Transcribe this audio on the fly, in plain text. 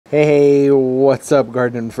Hey, what's up,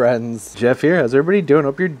 gardening friends? Jeff here. How's everybody doing?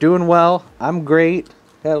 Hope you're doing well. I'm great.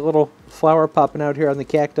 Got a little flower popping out here on the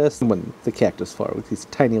cactus. When the cactus flower with these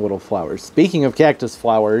tiny little flowers. Speaking of cactus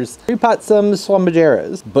flowers, repot some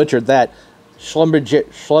schlumbergeras. Butchered that.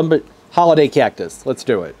 Holiday cactus. Let's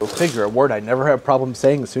do it. Go figure, a word I never have problems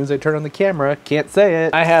saying as soon as I turn on the camera. Can't say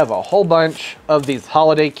it. I have a whole bunch of these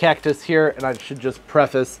holiday cactus here, and I should just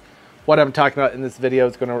preface what I'm talking about in this video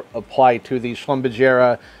is going to apply to the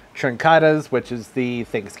Schlumbergera truncatas, which is the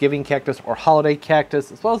Thanksgiving cactus or holiday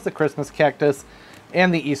cactus, as well as the Christmas cactus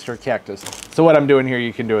and the Easter cactus. So what I'm doing here,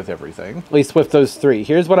 you can do with everything, at least with those three.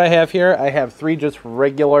 Here's what I have here. I have three just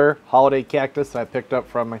regular holiday cactus I picked up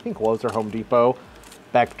from, I think, Lowe's or Home Depot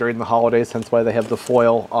back during the holidays, hence why they have the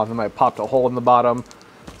foil on them. I popped a hole in the bottom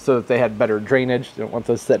so that they had better drainage. Don't want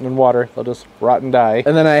those sitting in water. They'll just rot and die.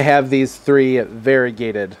 And then I have these three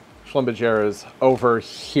variegated Schlumbergeras over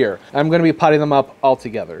here. I'm going to be potting them up all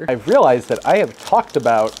together. I've realized that I have talked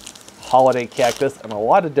about holiday cactus in a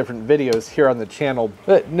lot of different videos here on the channel,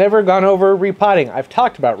 but never gone over repotting. I've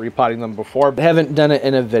talked about repotting them before, but haven't done it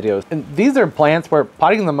in a video. And these are plants where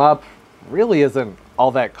potting them up really isn't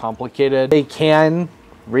all that complicated. They can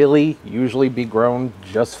really usually be grown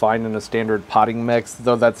just fine in a standard potting mix,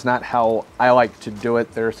 though that's not how I like to do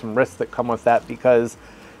it. There are some risks that come with that because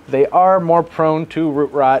they are more prone to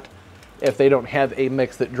root rot if they don't have a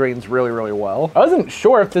mix that drains really, really well. I wasn't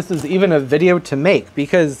sure if this is even a video to make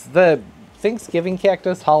because the Thanksgiving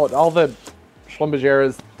cactus, all the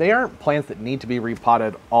Schlumbergeras, they aren't plants that need to be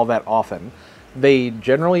repotted all that often. They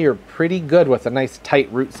generally are pretty good with a nice tight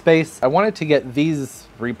root space. I wanted to get these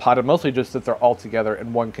repotted mostly just that they're all together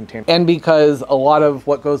in one container. And because a lot of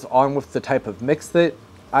what goes on with the type of mix that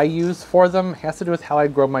I use for them has to do with how I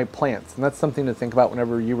grow my plants. And that's something to think about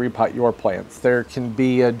whenever you repot your plants. There can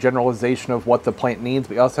be a generalization of what the plant needs,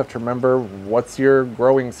 but you also have to remember what's your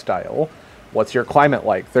growing style. What's your climate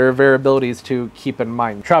like? There are variabilities to keep in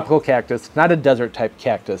mind. Tropical cactus, not a desert type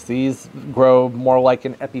cactus. These grow more like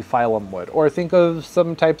an epiphyllum would. Or think of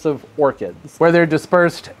some types of orchids. Where they're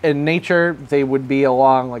dispersed in nature, they would be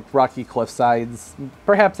along like rocky cliff sides,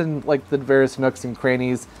 perhaps in like the various nooks and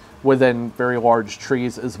crannies within very large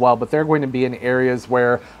trees as well, but they're going to be in areas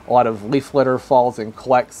where a lot of leaf litter falls and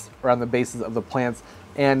collects around the bases of the plants,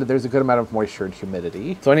 and there's a good amount of moisture and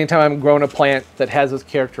humidity. So anytime I'm growing a plant that has those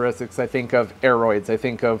characteristics, I think of aroids, I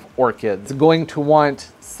think of orchids. It's going to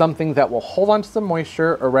want something that will hold on to some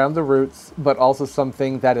moisture around the roots, but also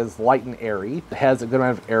something that is light and airy, that has a good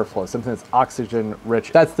amount of airflow, something that's oxygen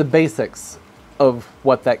rich. That's the basics of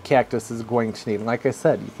what that cactus is going to need. And like I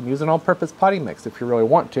said, you can use an all-purpose potting mix if you really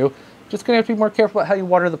want to. Just gonna have to be more careful about how you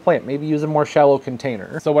water the plant. Maybe use a more shallow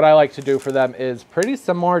container. So what I like to do for them is pretty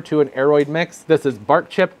similar to an aroid mix. This is bark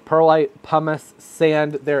chip, perlite, pumice,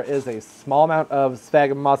 sand. There is a small amount of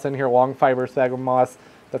sphagnum moss in here, long fiber sphagnum moss.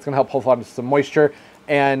 That's gonna help hold on to some moisture.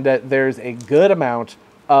 And there's a good amount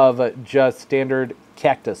of just standard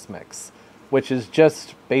cactus mix, which is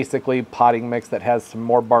just basically potting mix that has some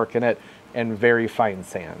more bark in it and very fine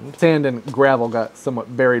sand. Sand and gravel got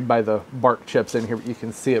somewhat buried by the bark chips in here, but you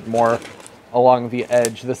can see it more along the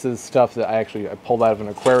edge. This is stuff that I pulled out of an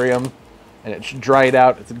aquarium and it's dried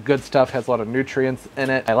out. It's good stuff, has a lot of nutrients in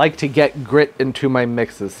it. I like to get grit into my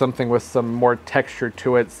mixes, something with some more texture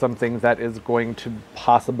to it, something that is going to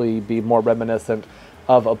possibly be more reminiscent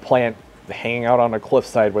of a plant hanging out on a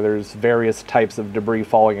cliffside where there's various types of debris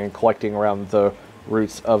falling and collecting around the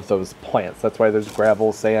roots of those plants. That's why there's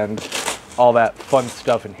gravel, sand, all that fun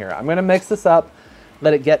stuff in here. I'm gonna mix this up,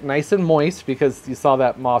 let it get nice and moist because you saw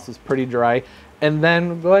that moss is pretty dry, and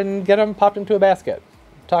then go ahead and get them popped into a basket.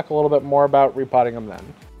 Talk a little bit more about repotting them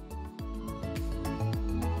then.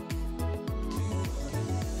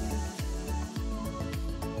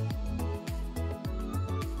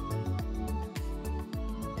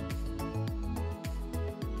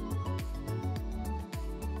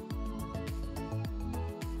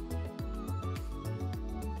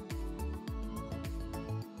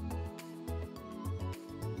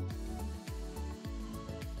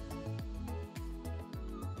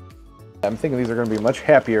 I'm thinking these are going to be much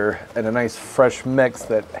happier in a nice fresh mix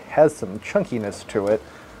that has some chunkiness to it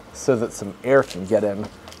so that some air can get in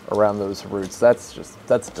around those roots. That's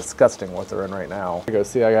disgusting what they're in right now. You go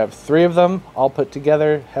see I have three of them all put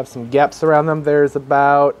together, have some gaps around them. There's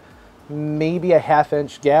about maybe a ½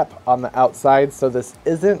 inch gap on the outside, so this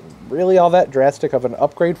isn't really all that drastic of an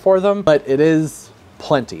upgrade for them, but it is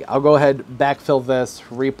plenty. I'll go ahead, backfill this,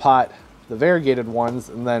 repot the variegated ones,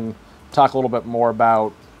 and then talk a little bit more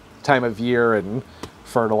about time of year and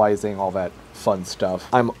fertilizing, all that fun stuff.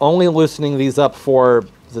 I'm only loosening these up for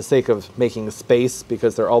the sake of making space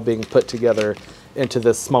because they're all being put together into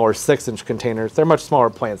this smaller 6-inch containers. They're much smaller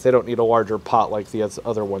plants. They don't need a larger pot like the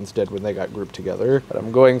other ones did when they got grouped together. But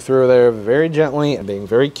I'm going through there very gently and being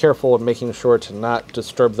very careful and making sure to not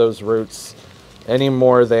disturb those roots any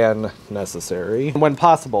more than necessary. When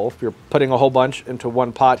possible, if you're putting a whole bunch into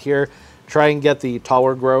one pot here, try and get the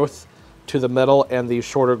taller growth to the middle and the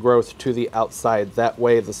shorter growth to the outside. That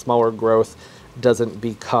way the smaller growth doesn't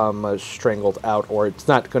become strangled out, or it's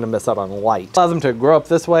not going to miss out on light. Allows them to grow up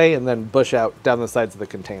this way and then bush out down the sides of the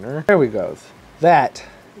container. There we go. That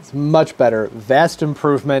is much better. Vast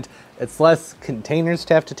improvement. It's less containers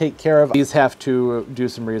to have to take care of. These have to do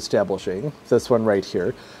some reestablishing. This one right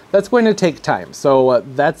here. That's going to take time. So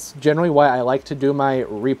that's generally why I like to do my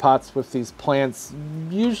repots with these plants,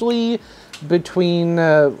 usually between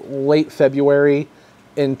late February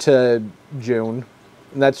into June.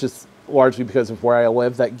 And that's just largely because of where I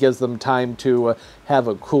live. That gives them time to have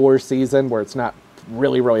a cooler season where it's not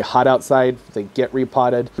really hot outside. They get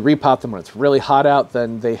repotted. To repot them when it's really hot out,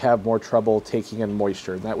 then they have more trouble taking in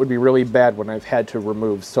moisture. And that would be really bad when I've had to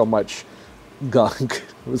remove so much gunk,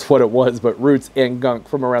 was what it was, but roots and gunk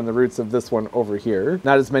from around the roots of this one over here.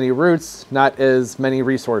 Not as many roots, not as many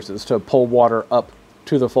resources to pull water up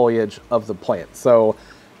to the foliage of the plant. So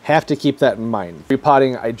have to keep that in mind.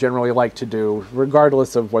 Repotting I generally like to do,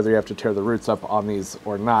 regardless of whether you have to tear the roots up on these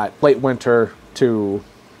or not, late winter to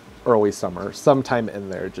early summer, sometime in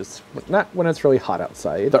there, just not when it's really hot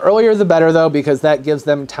outside. The earlier the better though, because that gives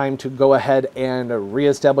them time to go ahead and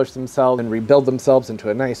reestablish themselves and rebuild themselves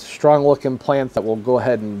into a nice strong looking plant that will go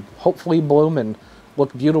ahead and hopefully bloom and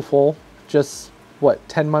look beautiful just, what,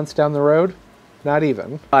 10 months down the road? Not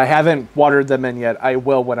even. I haven't watered them in yet. I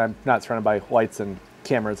will when I'm not surrounded by lights and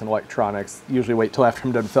cameras and electronics. Usually wait till after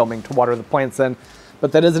I'm done filming to water the plants in.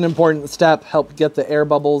 But that is an important step. Help get the air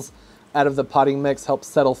bubbles out of the potting mix, help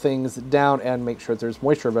settle things down, and make sure there's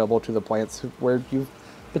moisture available to the plants where you've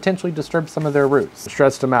potentially disturbed some of their roots.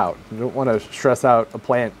 Stressed them out. You don't want to stress out a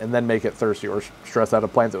plant and then make it thirsty, or stress out a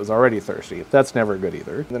plant that was already thirsty. That's never good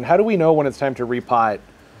either. And then how do we know when it's time to repot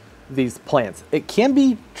these plants? It can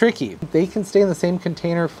be tricky. They can stay in the same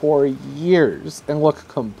container for years and look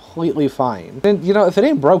completely fine. And you know, if it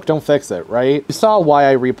ain't broke, don't fix it, right? You saw why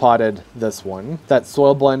I repotted this one. That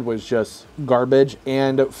soil blend was just garbage,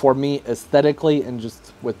 and for me aesthetically and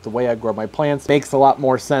just with the way I grow my plants, makes a lot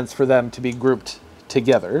more sense for them to be grouped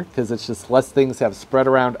together, because it's just less things have spread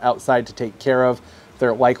around outside to take care of.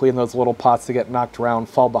 They're likely in those little pots to get knocked around,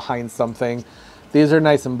 fall behind something. These are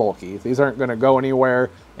nice and bulky. These aren't going to go anywhere,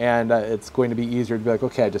 and it's going to be easier to be like,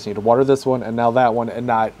 okay, I just need to water this one and now that one, and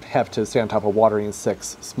not have to stay on top of watering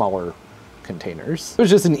 6 smaller containers. It was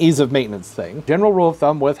just an ease of maintenance thing. General rule of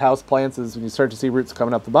thumb with house plants is when you start to see roots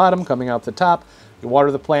coming up the bottom, coming out the top, you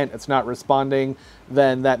water the plant, it's not responding,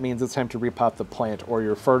 then that means it's time to repot the plant, or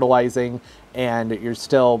you're fertilizing and you're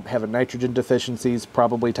still having nitrogen deficiencies,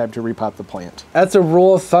 probably time to repot the plant. That's a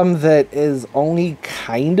rule of thumb that is only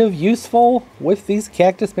kind of useful with these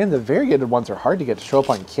cactus. Man, the variegated ones are hard to get to show up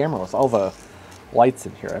on camera with all the lights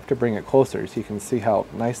in here. I have to bring it closer so you can see how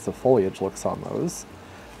nice the foliage looks on those.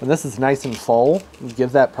 When this is nice and full,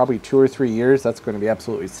 give that probably 2 or 3 years, that's going to be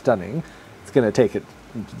absolutely stunning. It's going to take it,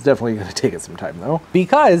 it's definitely going to take it some time though.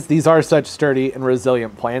 Because these are such sturdy and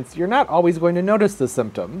resilient plants, you're not always going to notice the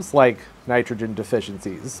symptoms like nitrogen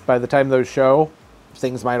deficiencies. By the time those show,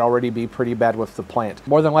 things might already be pretty bad with the plant.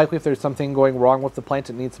 More than likely, if there's something going wrong with the plant,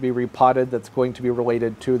 it needs to be repotted. That's going to be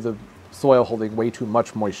related to the soil holding way too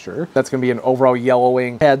much moisture. That's going to be an overall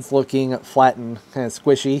yellowing, pads looking flat and kind of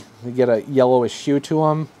squishy. You get a yellowish hue to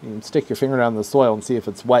them. You can stick your finger down the soil and see if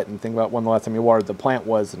it's wet and think about when the last time you watered the plant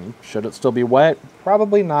was, and should it still be wet?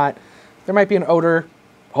 Probably not. There might be an odor.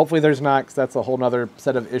 Hopefully there's not, because that's a whole nother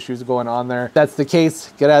set of issues going on there. If that's the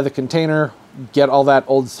case, get out of the container, get all that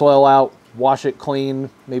old soil out, wash it clean,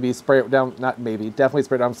 maybe spray it down, not maybe, definitely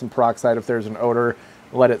spray it down with some peroxide if there's an odor,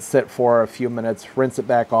 let it sit for a few minutes, rinse it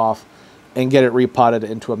back off, and get it repotted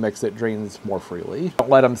into a mix that drains more freely. Don't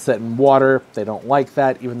let them sit in water. They don't like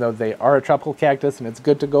that, even though they are a tropical cactus, and it's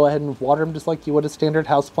good to go ahead and water them just like you would a standard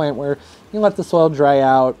houseplant, where you let the soil dry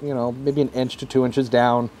out, you know, maybe 1 inch to 2 inches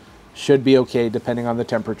down. Should be okay depending on the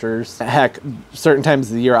temperatures. Heck, certain times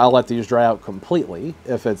of the year I'll let these dry out completely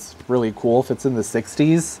if it's really cool. If it's in the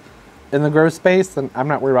 60s in the grow space, then I'm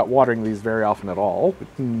not worried about watering these very often at all.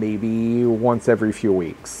 Maybe once every few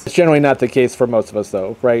weeks. It's generally not the case for most of us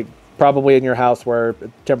though, right? Probably in your house where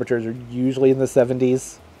temperatures are usually in the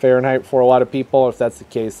 70s Fahrenheit for a lot of people. If that's the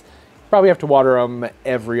case, you probably have to water them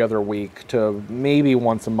every other week to maybe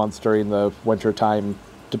once a month during the winter time.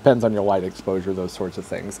 Depends on your light exposure, those sorts of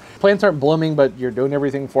things. Plants aren't blooming, but you're doing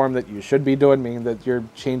everything for them that you should be doing, meaning that you're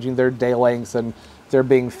changing their day lengths and they're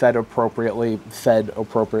being fed appropriately,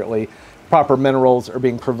 proper minerals are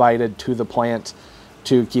being provided to the plant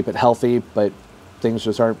to keep it healthy, but things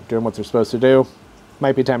just aren't doing what they're supposed to do.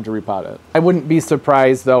 Might be time to repot it. I wouldn't be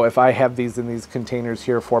surprised though if I have these in these containers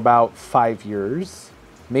here for about 5 years,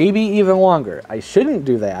 maybe even longer. I shouldn't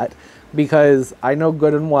do that because I know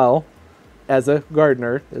good and well, as a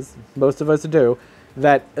gardener, as most of us do,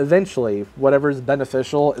 that eventually whatever's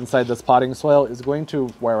beneficial inside this potting soil is going to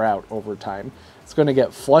wear out over time. It's going to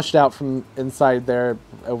get flushed out from inside there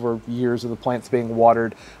over years of the plants being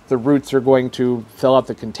watered. The roots are going to fill out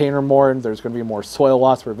the container more, and there's going to be more soil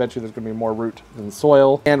loss, where eventually there's going to be more root than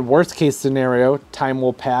soil. And worst case scenario, time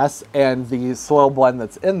will pass and the soil blend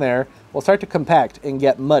that's in there will start to compact and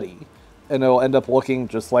get muddy, and it'll end up looking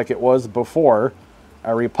just like it was before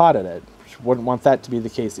I repotted it. Wouldn't want that to be the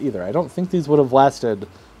case either. I don't think these would have lasted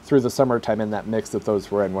through the summertime in that mix that those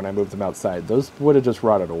were in when I moved them outside. Those would have just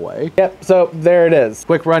rotted away. Yep, so there it is.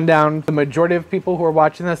 Quick rundown. The majority of people who are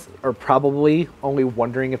watching this are probably only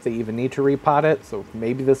wondering if they even need to repot it, so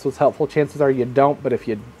maybe this was helpful. Chances are you don't, but if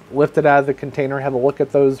you lift it out of the container, have a look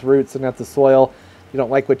at those roots and at the soil, you don't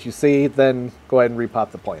like what you see, then go ahead and repot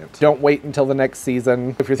the plant. Don't wait until the next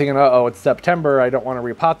season. If you're thinking, uh-oh, it's September, I don't want to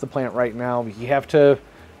repot the plant right now, you have to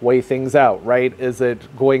weigh things out, right? Is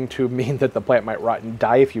it going to mean that the plant might rot and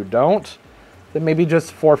die if you don't? Then maybe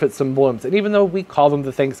just forfeit some blooms. And even though we call them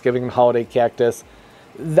the Thanksgiving and holiday cactus,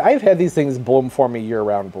 I've had these things bloom for me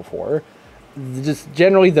year-round before. Just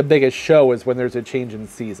generally the biggest show is when there's a change in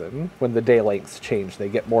season, when the day lengths change. They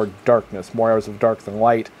get more darkness, more hours of dark than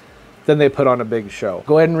light. Then they put on a big show.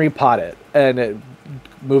 Go ahead and repot it and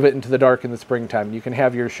move it into the dark in the springtime. You can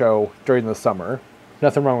have your show during the summer.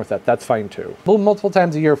 Nothing wrong with that. That's fine too. Bloom multiple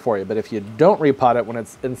times a year for you, but if you don't repot it when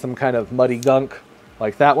it's in some kind of muddy gunk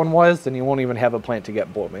like that one was, then you won't even have a plant to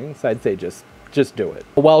get blooming. So I'd say just do it.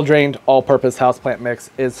 A well-drained, all-purpose houseplant mix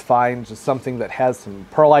is fine. Just something that has some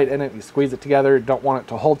perlite in it. You squeeze it together. Don't want it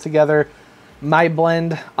to hold together. My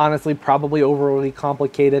blend, honestly, probably overly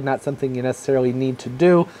complicated. Not something you necessarily need to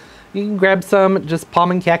do. You can grab some just palm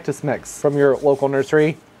and cactus mix from your local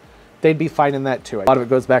nursery. They'd be fine in that too. A lot of it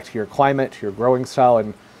goes back to your climate, to your growing style,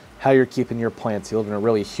 and how you're keeping your plants. You live in a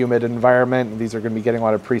really humid environment, and these are going to be getting a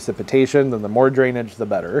lot of precipitation, then the more drainage, the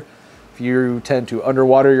better. If you tend to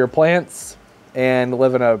underwater your plants and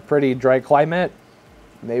live in a pretty dry climate,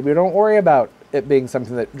 maybe don't worry about it being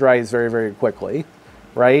something that dries very, very quickly,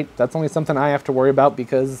 right? That's only something I have to worry about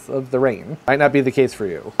because of the rain. Might not be the case for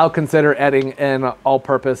you. I'll consider adding an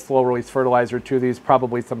all-purpose slow-release fertilizer to these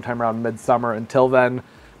probably sometime around midsummer. Until then,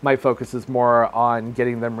 my focus is more on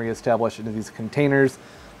getting them reestablished into these containers,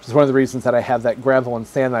 which is one of the reasons that I have that gravel and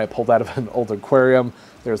sand that I pulled out of an old aquarium.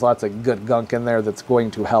 There's lots of good gunk in there that's going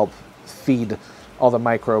to help feed all the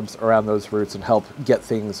microbes around those roots and help get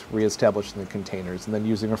things reestablished in the containers. And then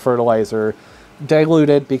using a fertilizer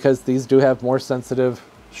diluted, because these do have more sensitive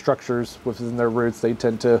structures within their roots. They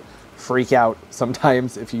tend to freak out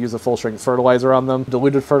sometimes if you use a full strength fertilizer on them.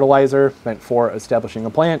 Diluted fertilizer meant for establishing a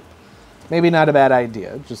plant, maybe not a bad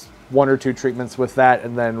idea. Just 1 or 2 treatments with that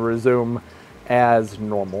and then resume as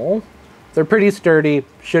normal. They're pretty sturdy,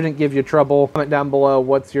 shouldn't give you trouble. Comment down below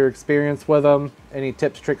what's your experience with them. Any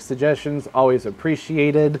tips, tricks, suggestions, always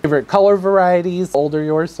appreciated. Favorite color varieties, older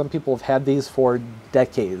yours. Some people have had these for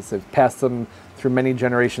decades. They've passed them through many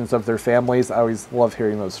generations of their families. I always love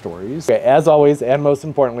hearing those stories. Okay, as always, and most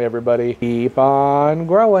importantly, everybody, keep on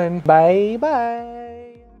growing. Bye-bye.